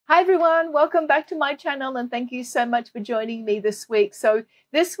Hi everyone, welcome back to my channel and thank you so much for joining me this week. So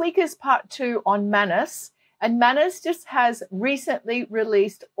this week is part 2 on Manus, and Manus just has recently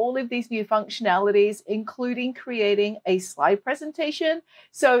released all of these new functionalities, including creating a slide presentation.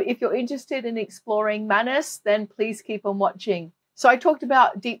 So if you're interested in exploring Manus, then please keep on watching. So I talked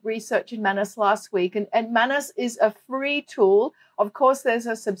about deep research in Manus last week, and Manus is a free tool. Of course, there's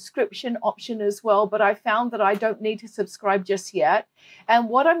a subscription option as well, but I found that I don't need to subscribe just yet. And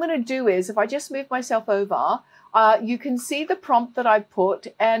what I'm going to do is, if I just move myself over, you can see the prompt that I put,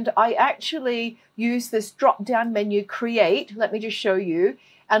 and I actually use this drop-down menu, Create. Let me just show you.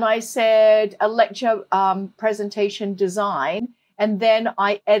 And I said a lecture presentation design, and then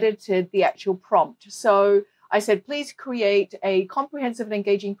I edited the actual prompt. So I said, please create a comprehensive and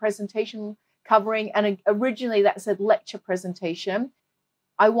engaging presentation covering, and originally that said lecture presentation.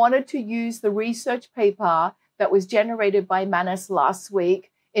 I wanted to use the research paper that was generated by Manus last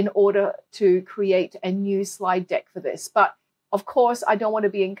week in order to create a new slide deck for this. But of course, I don't want to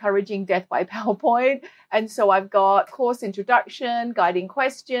be encouraging death by PowerPoint. And so I've got course introduction, guiding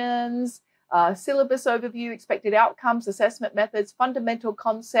questions, syllabus overview, expected outcomes, assessment methods, fundamental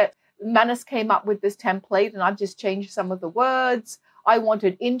concepts. Manus came up with this template and I've just changed some of the words. I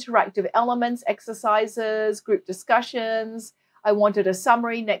wanted interactive elements, exercises, group discussions. I wanted a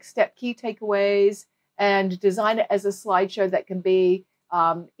summary, next step, key takeaways, and design it as a slideshow that can be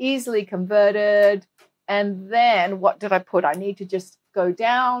easily converted. And then what did I put? I need to just go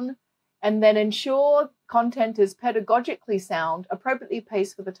down and then ensure content is pedagogically sound, appropriately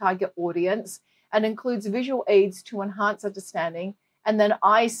paced for the target audience, and includes visual aids to enhance understanding. And then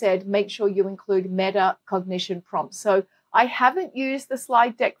I said, make sure you include metacognition prompts. So I haven't used the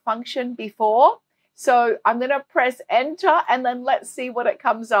slide deck function before. So I'm going to press enter and then let's see what it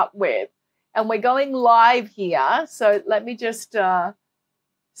comes up with. And we're going live here. So let me just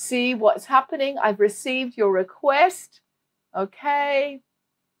see what's happening. I've received your request, okay,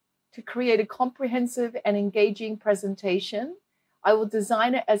 to create a comprehensive and engaging presentation. I will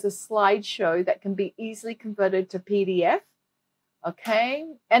design it as a slideshow that can be easily converted to PDF. Okay,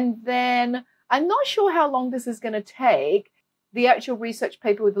 and then I'm not sure how long this is going to take. The actual research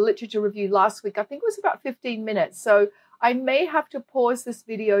paper with the literature review last week, I think it was about 15 minutes. So I may have to pause this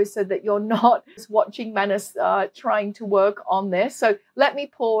video so that you're not watching Manus trying to work on this. So let me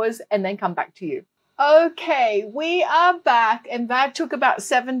pause and then come back to you. Okay, we are back, and that took about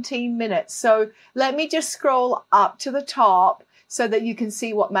 17 minutes. So let me just scroll up to the top so that you can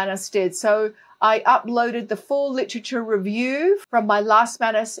see what Manus did. So I uploaded the full literature review from my last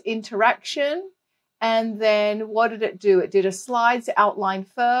Manus interaction. And then what did it do? It did a slides outline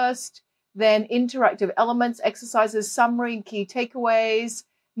first, then interactive elements, exercises, summary, and key takeaways,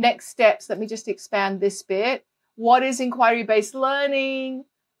 next steps. Let me just expand this bit. What is inquiry-based learning?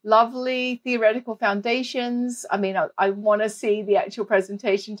 Lovely. Theoretical foundations. I mean, I want to see the actual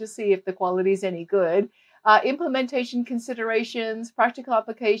presentation to see if the quality is any good. Implementation considerations, practical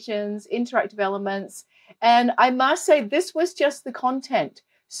applications, interactive elements. And I must say, this was just the content.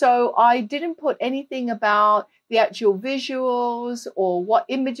 So I didn't put anything about the actual visuals or what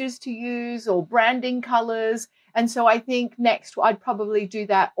images to use or branding colors. And so I think next I'd probably do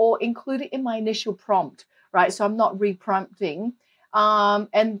that or include it in my initial prompt, right? So I'm not reprompting.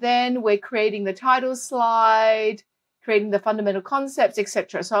 And then we're creating the title slide, creating the fundamental concepts,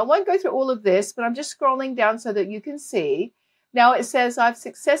 etc. So I won't go through all of this, but I'm just scrolling down so that you can see. Now it says I've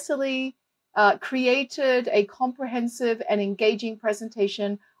successfully created a comprehensive and engaging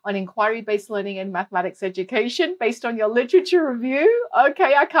presentation on inquiry-based learning and mathematics education based on your literature review.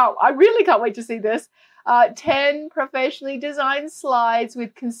 Okay, I really can't wait to see this. 10 professionally designed slides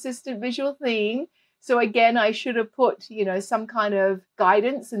with consistent visual theme. So again, I should have put, some kind of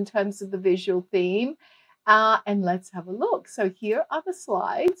guidance in terms of the visual theme. And let's have a look. So here are the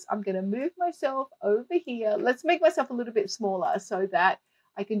slides. I'm going to move myself over here. Let's make myself a little bit smaller so that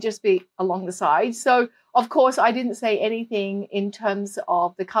I can just be along the side. So of course, I didn't say anything in terms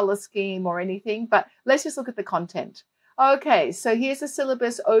of the color scheme or anything, but let's just look at the content. Okay, so here's the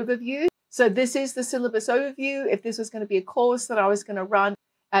syllabus overview. So this is the syllabus overview. If this was going to be a course that I was going to run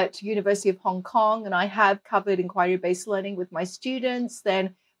at University of Hong Kong, and I have covered inquiry-based learning with my students,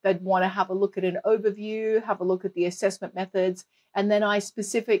 then they'd want to have a look at an overview, have a look at the assessment methods, and then I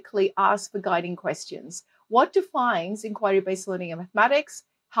specifically ask for guiding questions. What defines inquiry-based learning in mathematics?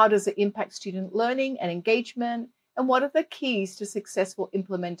 How does it impact student learning and engagement? And what are the keys to successful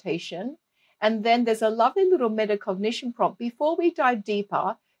implementation? And then there's a lovely little metacognition prompt. Before we dive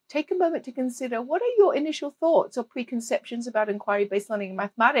deeper, take a moment to consider what are your initial thoughts or preconceptions about inquiry-based learning in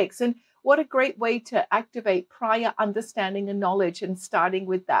mathematics? And What a great way to activate prior understanding and knowledge, and starting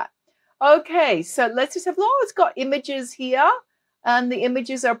with that. Okay, so let's just have, oh, it's got images here, and the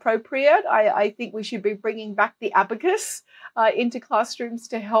images are appropriate. I think we should be bringing back the abacus into classrooms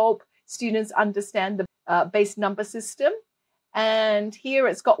to help students understand the base number system. And here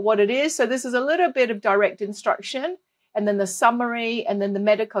it's got what it is. So this is a little bit of direct instruction, and then the summary, and then the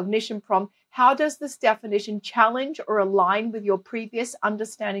metacognition prompt. How does this definition challenge or align with your previous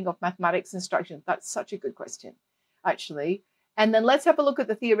understanding of mathematics instruction? That's such a good question, actually. And then let's have a look at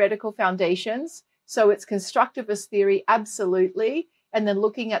the theoretical foundations. So it's constructivist theory, absolutely. And then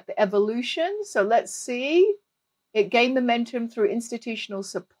looking at the evolution. So let's see. It gained momentum through institutional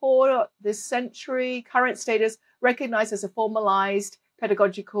support this century. Current status recognized as a formalized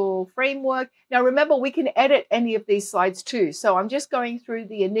pedagogical framework. Now, remember, we can edit any of these slides too. So I'm just going through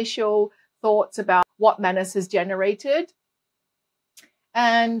the initial thoughts about what Manus has generated.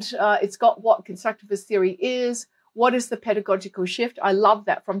 And it's got what constructivist theory is. What is the pedagogical shift? I love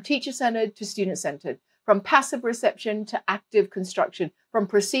that. From teacher-centered to student-centered, from passive reception to active construction, from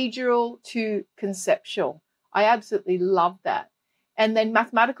procedural to conceptual. I absolutely love that. And then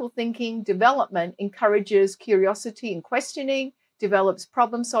mathematical thinking development encourages curiosity and questioning, develops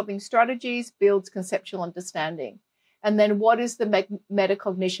problem-solving strategies, builds conceptual understanding. And then what is the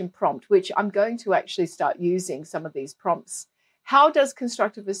metacognition prompt, which I'm going to actually start using some of these prompts. How does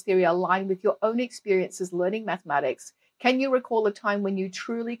constructivist theory align with your own experiences learning mathematics? Can you recall a time when you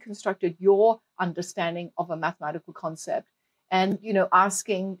truly constructed your understanding of a mathematical concept? And, you know,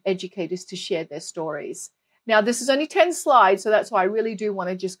 asking educators to share their stories. Now, this is only 10 slides, so that's why I really do want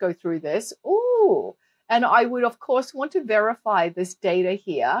to just go through this. Ooh, and I would, of course, want to verify this data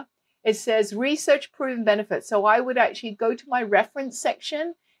here. It says research proven benefits. So I would actually go to my reference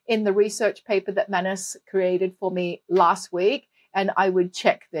section in the research paper that Manus created for me last week, and I would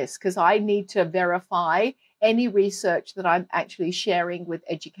check this because I need to verify any research that I'm actually sharing with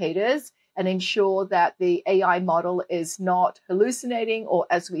educators and ensure that the AI model is not hallucinating or,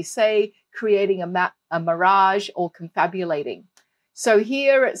 as we say, creating a mirage or confabulating. So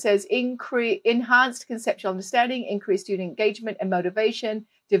here it says enhanced conceptual understanding, increased student engagement and motivation,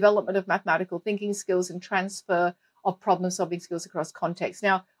 development of mathematical thinking skills, and transfer of problem-solving skills across contexts.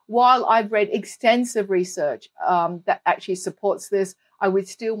 Now, while I've read extensive research that actually supports this, I would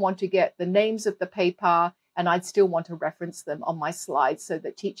still want to get the names of the paper, and I'd still want to reference them on my slides so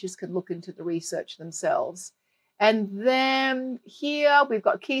that teachers can look into the research themselves. And then here we've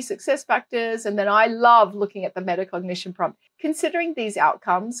got key success factors. And then I love looking at the metacognition prompt. Considering these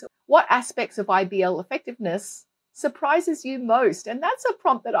outcomes, what aspects of IBL effectiveness surprises you most? And that's a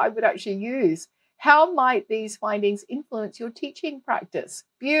prompt that I would actually use. How might these findings influence your teaching practice?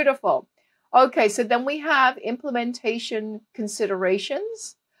 Beautiful. Okay, so then we have implementation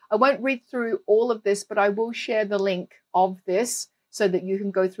considerations. I won't read through all of this, but I will share the link of this so that you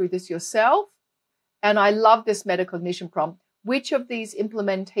can go through this yourself. And I love this metacognition prompt. Which of these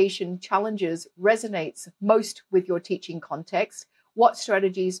implementation challenges resonates most with your teaching context? What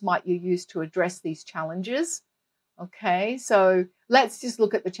strategies might you use to address these challenges? Okay, so let's just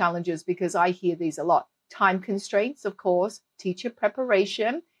look at the challenges because I hear these a lot. Time constraints, of course, teacher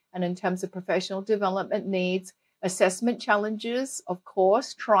preparation, and in terms of professional development needs, assessment challenges, of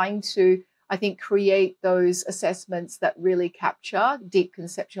course, trying to, I think, create those assessments that really capture deep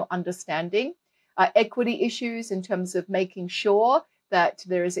conceptual understanding. Equity issues in terms of making sure that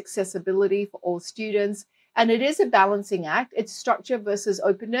there is accessibility for all students. And it is a balancing act. It's structure versus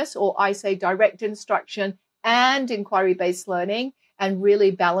openness, or I say direct instruction and inquiry-based learning, and really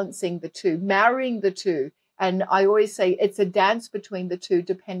balancing the two, marrying the two. And I always say it's a dance between the two,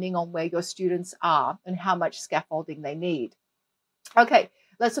 depending on where your students are and how much scaffolding they need. Okay,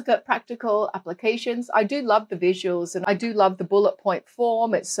 let's look at practical applications. I do love the visuals, and I do love the bullet point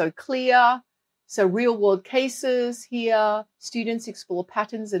form. It's so clear. So real world cases here. Students explore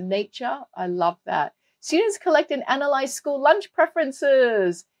patterns in nature. I love that. Students collect and analyze school lunch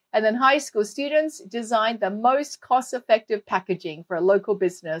preferences. And then high school students design the most cost-effective packaging for a local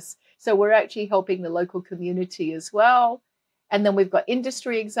business. So we're actually helping the local community as well. And then we've got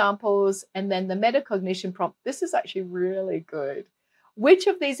industry examples, and then the metacognition prompt. This is actually really good. Which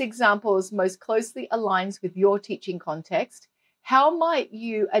of these examples most closely aligns with your teaching context? How might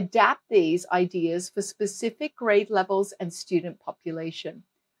you adapt these ideas for specific grade levels and student population?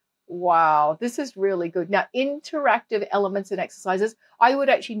 Wow, this is really good. Now, interactive elements and exercises, I would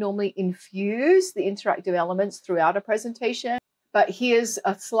actually normally infuse the interactive elements throughout a presentation. But here's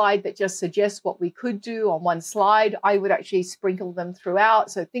a slide that just suggests what we could do on one slide. I would actually sprinkle them throughout.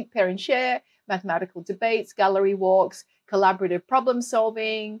 So think, pair, and share, mathematical debates, gallery walks, collaborative problem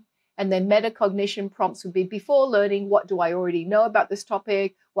solving. And then metacognition prompts would be before learning, what do I already know about this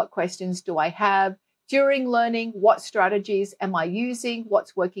topic? What questions do I have? During learning, what strategies am I using?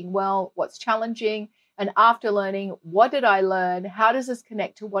 What's working well? What's challenging? And after learning, what did I learn? How does this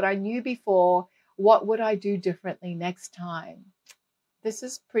connect to what I knew before? What would I do differently next time? This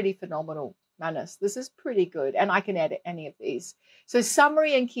is pretty phenomenal, Manus. This is pretty good. And I can edit any of these. So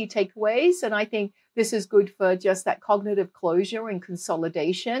summary and key takeaways. And I think this is good for just that cognitive closure and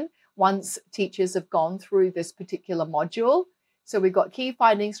consolidation once teachers have gone through this particular module. So we've got key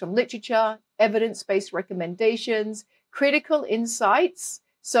findings from literature, evidence-based recommendations, critical insights.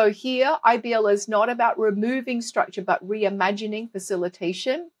 So here, IBL is not about removing structure, but reimagining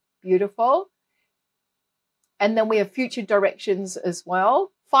facilitation. Beautiful. And then we have future directions as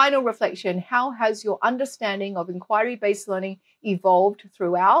well. Final reflection, how has your understanding of inquiry-based learning evolved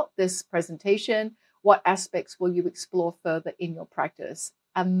throughout this presentation? What aspects will you explore further in your practice?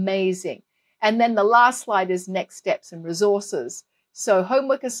 Amazing. And then the last slide is next steps and resources. So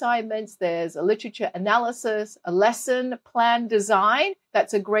homework assignments, there's a literature analysis, a lesson plan design.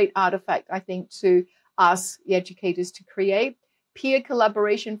 That's a great artifact, I think, to us, the educators, to create. Peer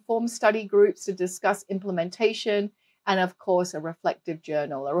collaboration, form study groups to discuss implementation, and of course, a reflective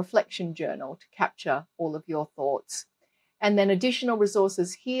journal, a reflection journal to capture all of your thoughts. And then additional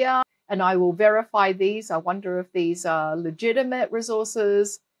resources here, and I will verify these. I wonder if these are legitimate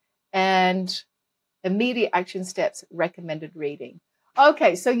resources, and immediate action steps, recommended reading.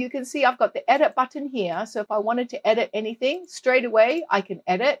 Okay, so you can see I've got the edit button here. So if I wanted to edit anything straight away, I can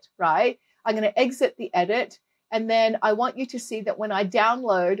edit, right? I'm going to exit the edit. And then I want you to see that when I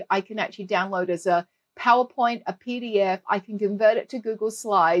download, I can actually download as a PowerPoint, a PDF. I can convert it to Google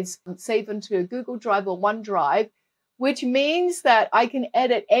Slides and save them to a Google Drive or OneDrive, which means that I can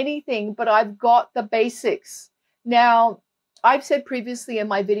edit anything, but I've got the basics. Now, I've said previously in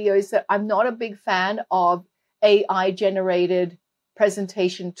my videos that I'm not a big fan of AI-generated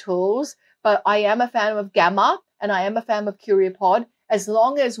presentation tools, but I am a fan of Gamma and I am a fan of Curipod, as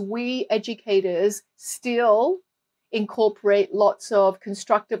long as we educators still incorporate lots of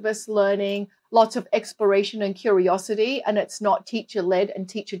constructivist learning, lots of exploration and curiosity, and it's not teacher-led and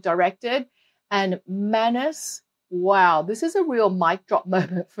teacher-directed. And Manus, wow, this is a real mic drop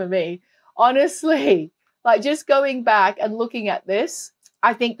moment for me. Honestly, like just going back and looking at this,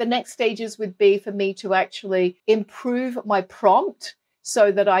 I think the next stages would be for me to actually improve my prompt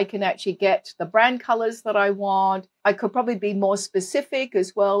so that I can actually get the brand colors that I want. I could probably be more specific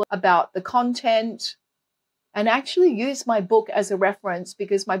as well about the content and actually use my book as a reference,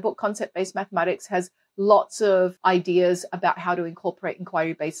 because my book, Concept-Based Mathematics, has lots of ideas about how to incorporate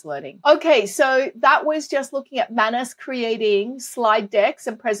inquiry-based learning. Okay, so that was just looking at Manus creating slide decks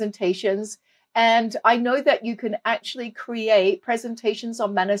and presentations. And I know that you can actually create presentations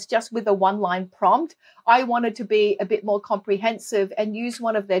on Manus just with a one-line prompt. I wanted to be a bit more comprehensive and use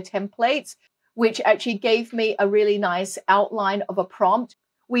one of their templates, which actually gave me a really nice outline of a prompt.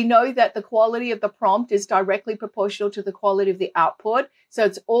 We know that the quality of the prompt is directly proportional to the quality of the output. So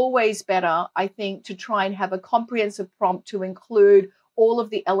it's always better, I think, to try and have a comprehensive prompt to include all of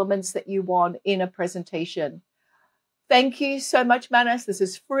the elements that you want in a presentation. Thank you so much, Manus. This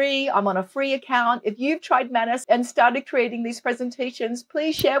is free. I'm on a free account. If you've tried Manus and started creating these presentations,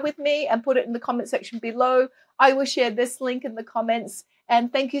 please share with me and put it in the comment section below. I will share this link in the comments.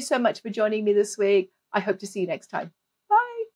 And thank you so much for joining me this week. I hope to see you next time.